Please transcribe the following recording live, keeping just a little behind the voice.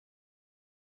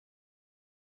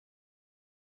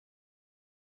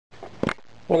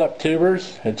What up,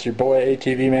 tubers? It's your boy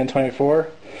ATVman24.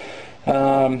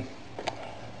 A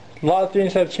lot of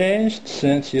things have changed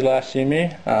since you last seen me.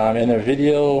 In a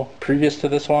video previous to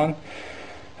this one,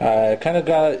 I kind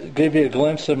of gave you a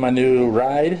glimpse of my new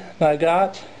ride that I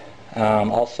got.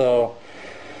 Also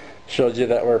showed you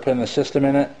that we're putting a system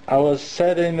in it. I was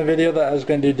said in the video that I was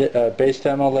going to do a base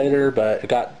demo later, but it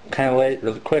got kind of late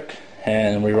really quick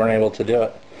and we weren't able to do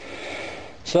it.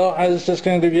 So I was just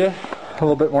going to give you a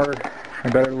little bit more, a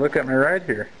better look at my ride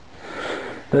here.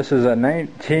 This is a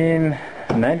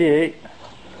 1998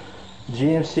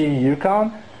 GMC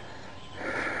Yukon,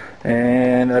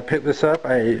 and I picked this up.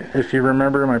 If you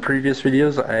remember my previous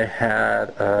videos, I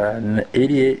had an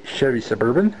 88 Chevy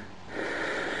Suburban,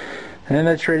 and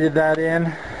I traded that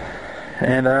in,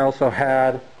 and I also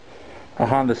had a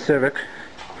Honda Civic,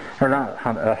 or not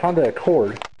Honda, a Honda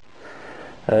Accord,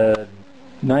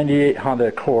 98 Honda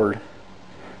Accord.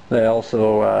 They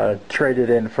also traded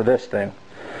in for this thing.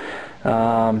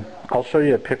 I'll show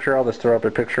you a picture. I'll just throw up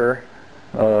a picture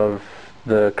of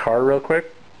the car real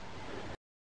quick.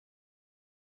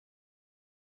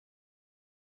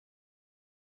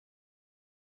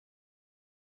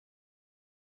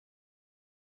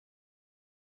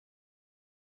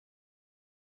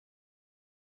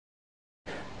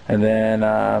 And then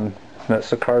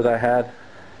that's the car that I had.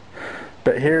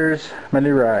 But here's my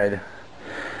new ride.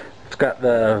 It's got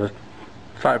the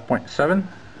 5.7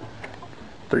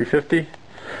 350.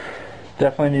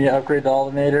 Definitely need to upgrade the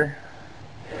alternator,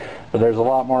 but there's a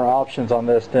lot more options on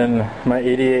this than my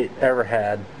 88 ever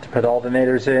had to put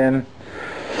alternators in.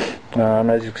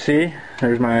 As you can see,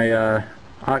 there's my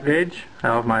hot gauge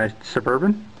out of my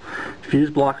Suburban. Fuse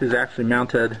block is actually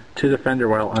mounted to the fender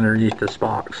well underneath this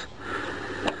box.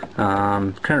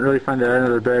 Couldn't really find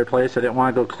another better place. I didn't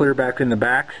want to go clear back in the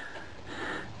back.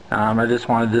 I just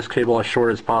wanted this cable as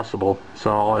short as possible,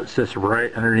 so it's just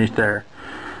right underneath there.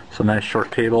 So nice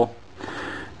short cable.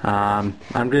 I'm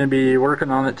going to be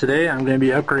working on it today. I'm going to be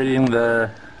upgrading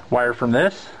the wire from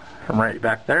this, from right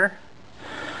back there.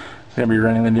 I'm going to be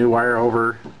running the new wire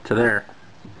over to there.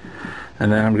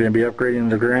 And then I'm going to be upgrading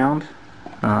the ground.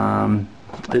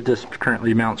 It just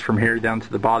currently mounts from here down to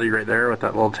the body right there with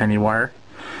that little tiny wire.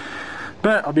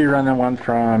 But I'll be running one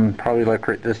from probably like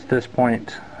right this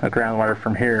point, a ground wire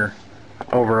from here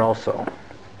over also.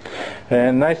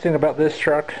 And nice thing about this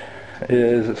truck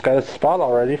is it's got a spot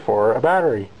already for a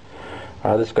battery.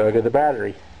 I just gotta get the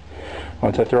battery.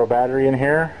 Once I throw a battery in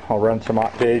here, I'll run some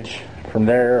hot gauge from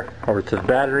there over to the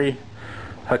battery,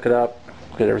 hook it up,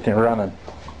 get everything running.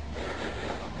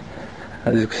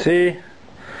 As you can see,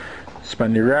 it's my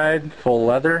new ride, full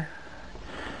leather,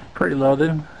 pretty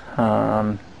loaded.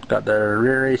 Got the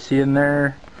rear AC in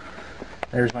there.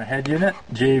 There's my head unit,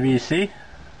 JVC.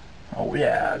 Oh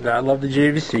yeah, gotta love the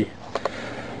JVC.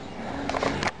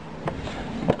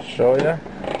 I'll show you.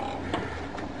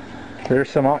 There's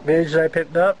some hot gauge that I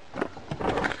picked up.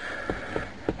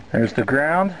 There's the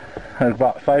ground. I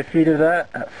bought 5 feet of that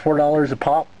at $4 a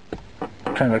pop.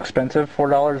 Kind of expensive,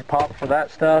 $4 a pop for that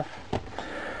stuff.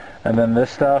 And then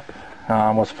this stuff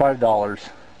was $5.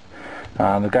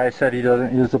 The guy said he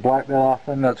doesn't use the black that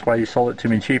often, that's why he sold it to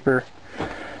me cheaper.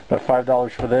 But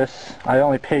 $5 for this. I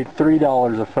only paid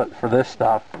 $3 a foot for this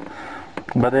stuff,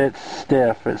 but it's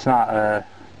stiff. It's not a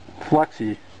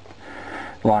flexi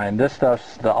line. This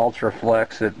stuff's the Ultra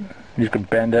Flex. You can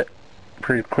bend it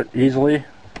pretty quick, easily,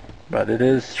 but it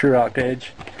is true hot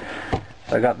gauge.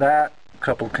 So I got that, a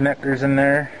couple connectors in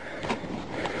there,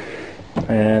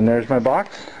 and there's my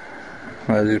box,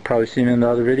 as you've probably seen in the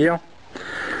other video.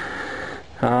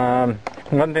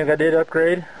 One thing I did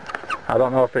upgrade, I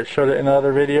don't know if it showed it in the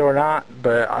other video or not,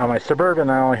 but on my Suburban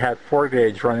I only had 4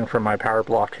 gauge running from my power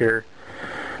block here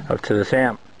up to this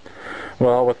amp.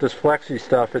 Well, with this flexi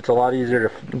stuff, it's a lot easier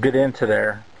to get into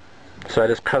there. So I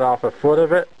just cut off a foot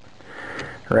of it,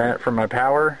 ran it from my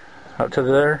power up to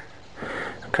there,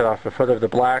 cut off a foot of the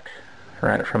black,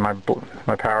 ran it from my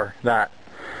power, that.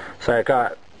 So I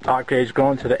got hot gauge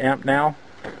going to the amp now.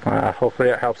 Hopefully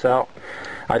that helps out.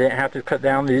 I didn't have to cut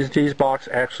down these blocks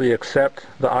actually accept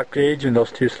the hot gauge in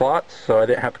those 2 slots, so I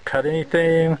didn't have to cut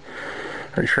anything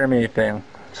or trim anything.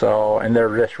 So, and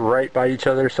they're just right by each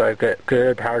other, so I get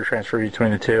good power transfer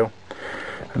between the two.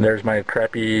 And there's my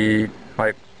crappy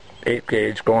like 8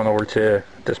 gauge going over to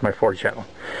this my 4 channel.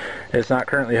 It's not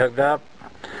currently hooked up.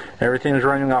 Everything is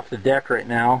running off the deck right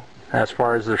now as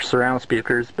far as the surround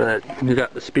speakers, but you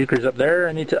got the speakers up there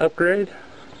I need to upgrade.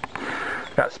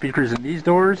 Got speakers in these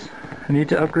doors I need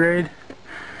to upgrade.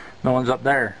 No one's up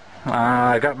there.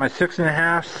 I got my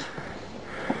 6.5s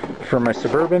for my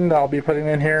Suburban that I'll be putting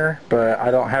in here, but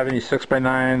I don't have any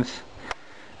 6x9s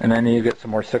and then you get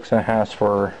some more 6.5s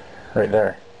for right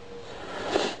there.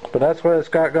 But that's what it's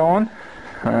got going.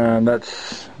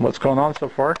 That's what's going on so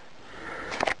far.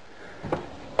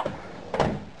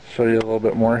 Show you a little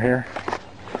bit more here.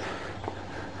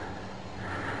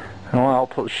 And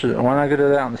when I get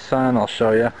it out in the sun, I'll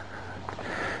show you.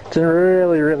 It's in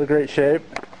really great shape.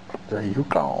 There you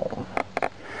go.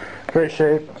 Great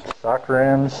shape. Stock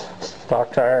rims,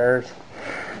 stock tires.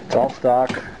 It's all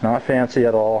stock, not fancy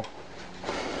at all.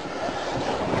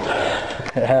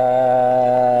 It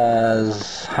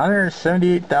has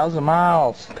 178,000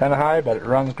 miles. Kind of high, but it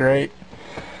runs great.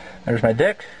 There's my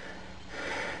dick.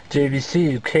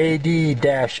 JVC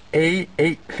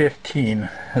AW8240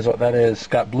 is what that is.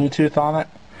 Got Bluetooth on it.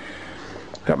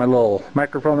 Got my little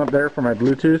microphone up there for my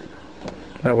Bluetooth.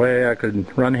 That way I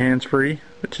could run hands-free,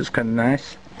 which is kind of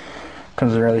nice.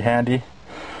 Comes in really handy.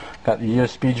 Got the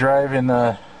USB drive in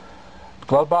the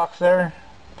glove box there.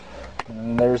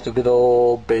 And there's the good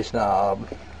old bass knob.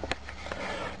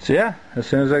 So yeah, as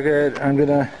soon as I get, I'm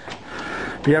gonna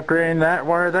be upgrading that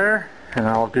wire there, and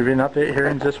I'll give you an update here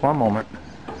in just one moment.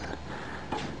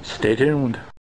 Stay tuned.